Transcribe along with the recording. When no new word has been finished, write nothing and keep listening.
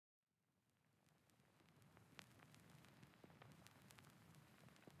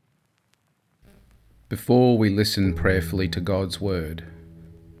Before we listen prayerfully to God's Word,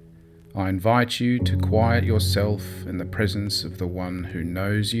 I invite you to quiet yourself in the presence of the one who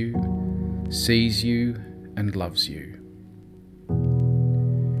knows you, sees you, and loves you.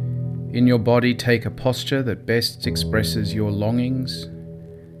 In your body, take a posture that best expresses your longings,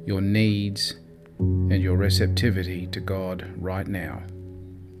 your needs, and your receptivity to God right now.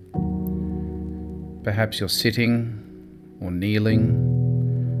 Perhaps you're sitting or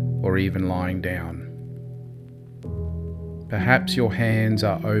kneeling or even lying down. Perhaps your hands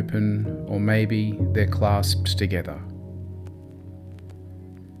are open or maybe they're clasped together.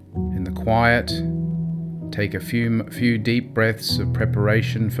 In the quiet, take a few deep breaths of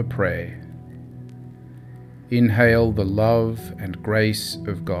preparation for prayer. Inhale the love and grace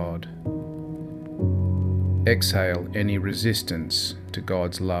of God. Exhale any resistance to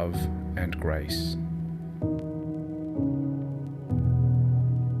God's love and grace.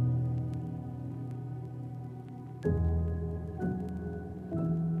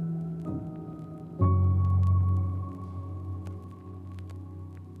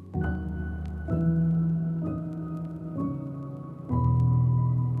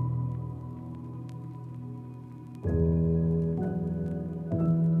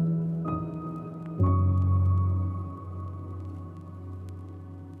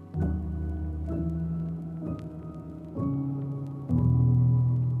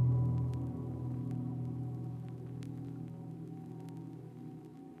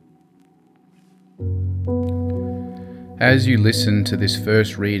 As you listen to this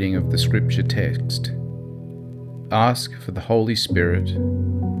first reading of the scripture text, ask for the Holy Spirit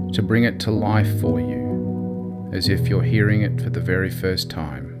to bring it to life for you, as if you're hearing it for the very first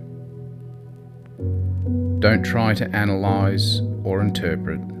time. Don't try to analyze or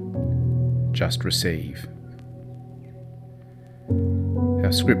interpret, just receive.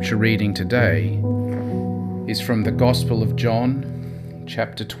 Our scripture reading today is from the Gospel of John,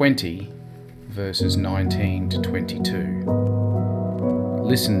 chapter 20, verses 19 to 22.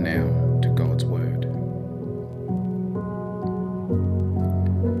 Listen now to God's Word.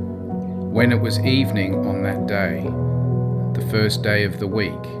 When it was evening on that day, the first day of the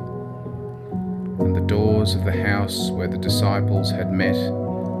week, and the doors of the house where the disciples had met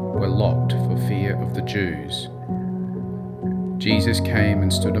were locked for fear of the Jews, Jesus came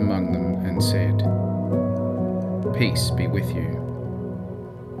and stood among them and said, "Peace be with you."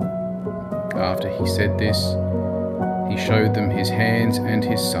 After he said this, he showed them his hands and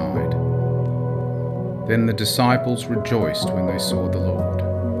his side. Then the disciples rejoiced when they saw the Lord.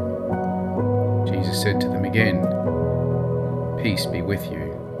 Jesus said to them again, "Peace be with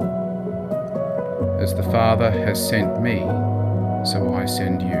you. As the Father has sent me, so I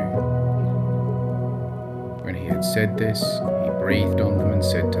send you." When he had said this, he breathed on them and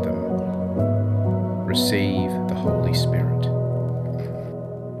said to them, "Receive the Holy Spirit."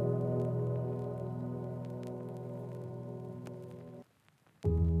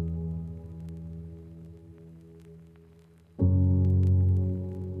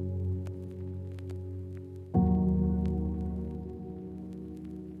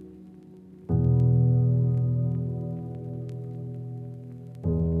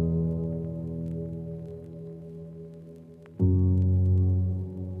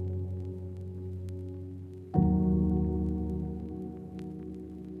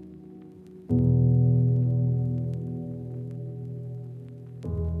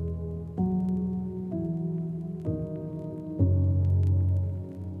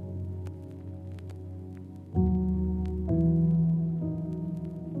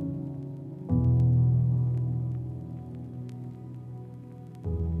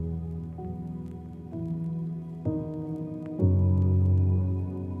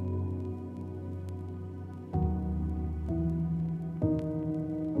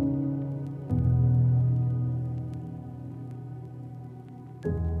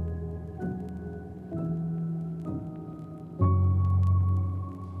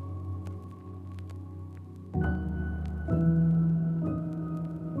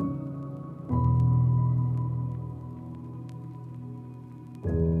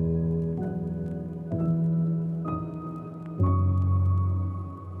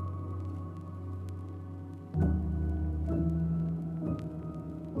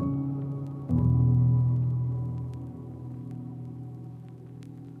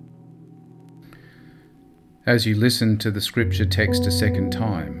 As you listen to the scripture text a second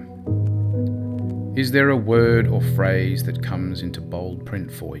time, is there a word or phrase that comes into bold print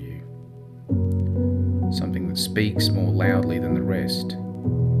for you? Something that speaks more loudly than the rest?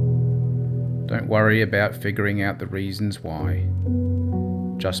 Don't worry about figuring out the reasons why.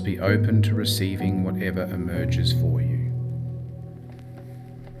 Just be open to receiving whatever emerges for you.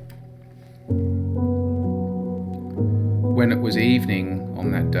 When it was evening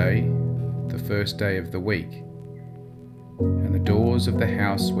on that day, the first day of the week, and the doors of the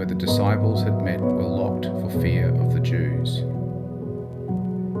house where the disciples had met were locked for fear of the Jews,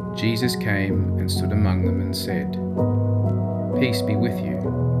 Jesus came and stood among them and said, "Peace be with you."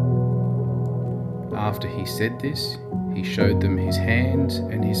 After he said this, he showed them his hands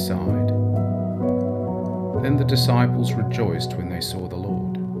and his side. Then the disciples rejoiced when they saw the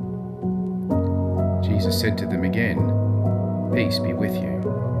Lord. Jesus said to them again, "Peace be with you.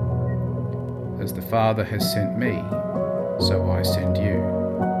 As the Father has sent me, so I send you."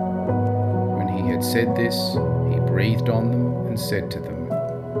 When he had said this, he breathed on them and said to them,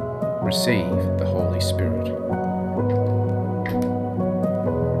 "Receive the Holy Spirit."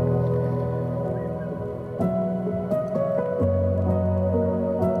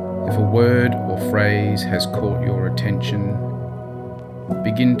 If a word or phrase has caught your attention,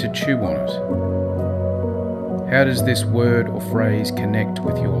 begin to chew on it. How does this word or phrase connect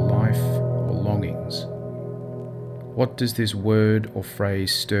with your life or longings? What does this word or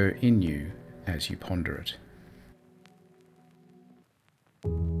phrase stir in you as you ponder it?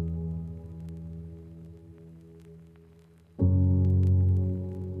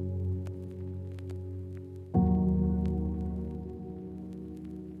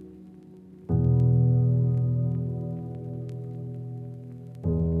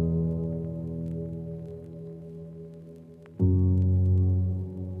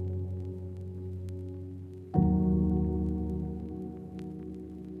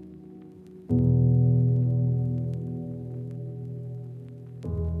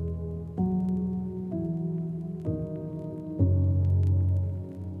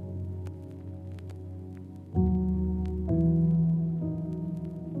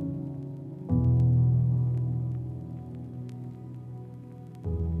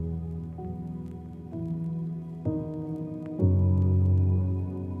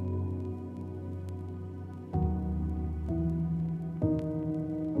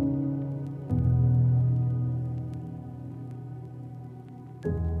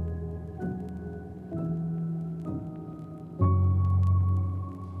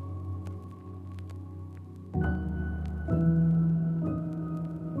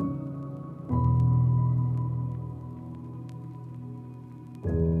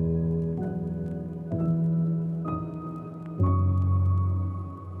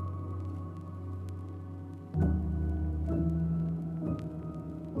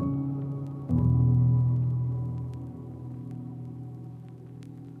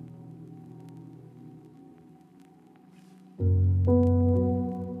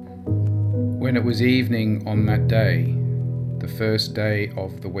 When it was evening on that day, the first day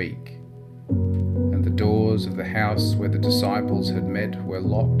of the week, and the doors of the house where the disciples had met were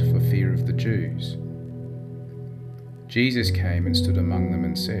locked for fear of the Jews, Jesus came and stood among them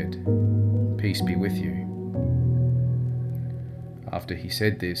and said, "Peace be with you." After he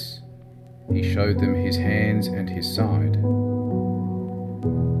said this, he showed them his hands and his side.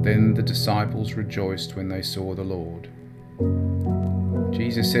 Then the disciples rejoiced when they saw the Lord.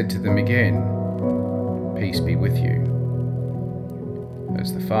 Jesus said to them again, "Peace be with you.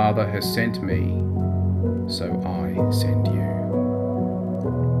 As the Father has sent me, so I send you."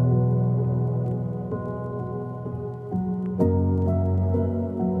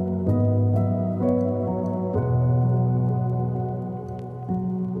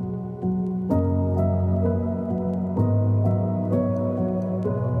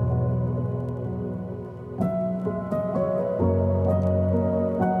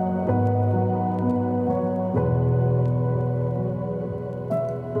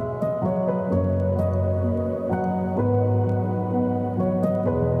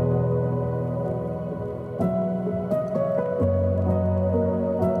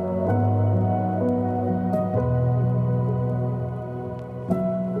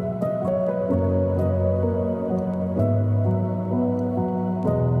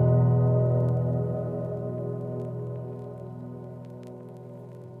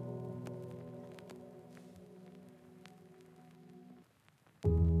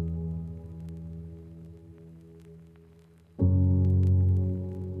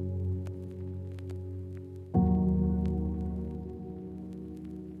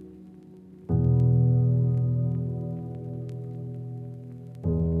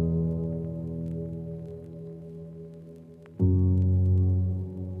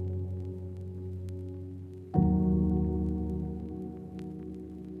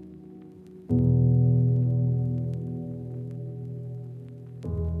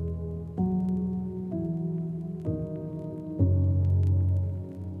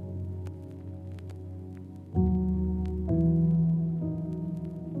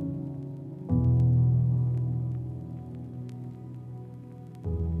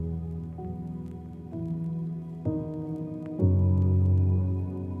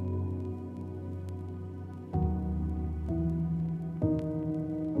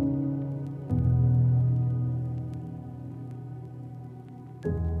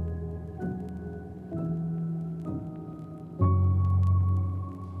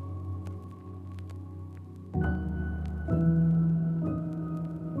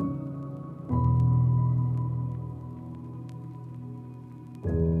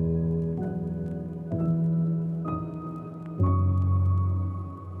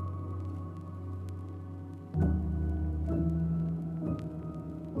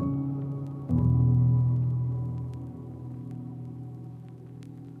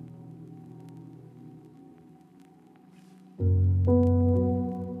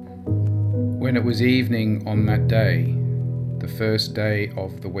 When it was evening on that day, the first day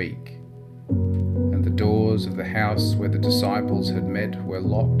of the week, and the doors of the house where the disciples had met were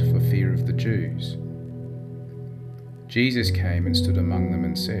locked for fear of the Jews, Jesus came and stood among them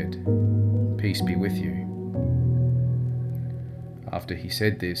and said, "Peace be with you." After he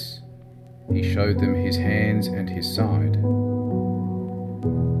said this, he showed them his hands and his side.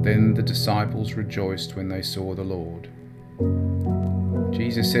 Then the disciples rejoiced when they saw the Lord.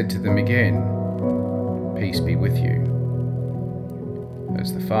 Jesus said to them again, "Peace be with you.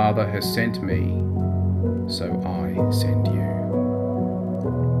 As the Father has sent me, so I send you."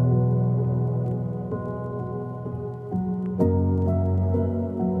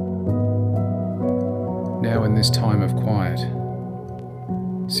 Now in this time of quiet,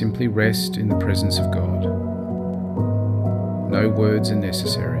 simply rest in the presence of God. No words are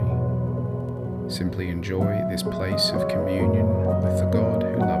necessary. Simply enjoy this place of communion with the God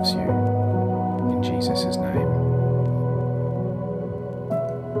who loves you. In Jesus' name.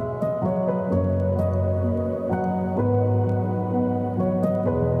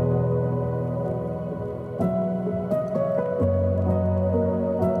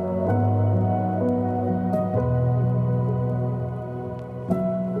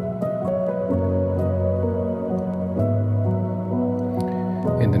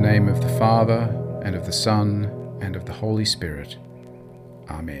 In the name of the Father, and of the Son, and of the Holy Spirit.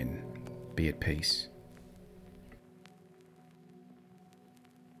 Amen. Be at peace.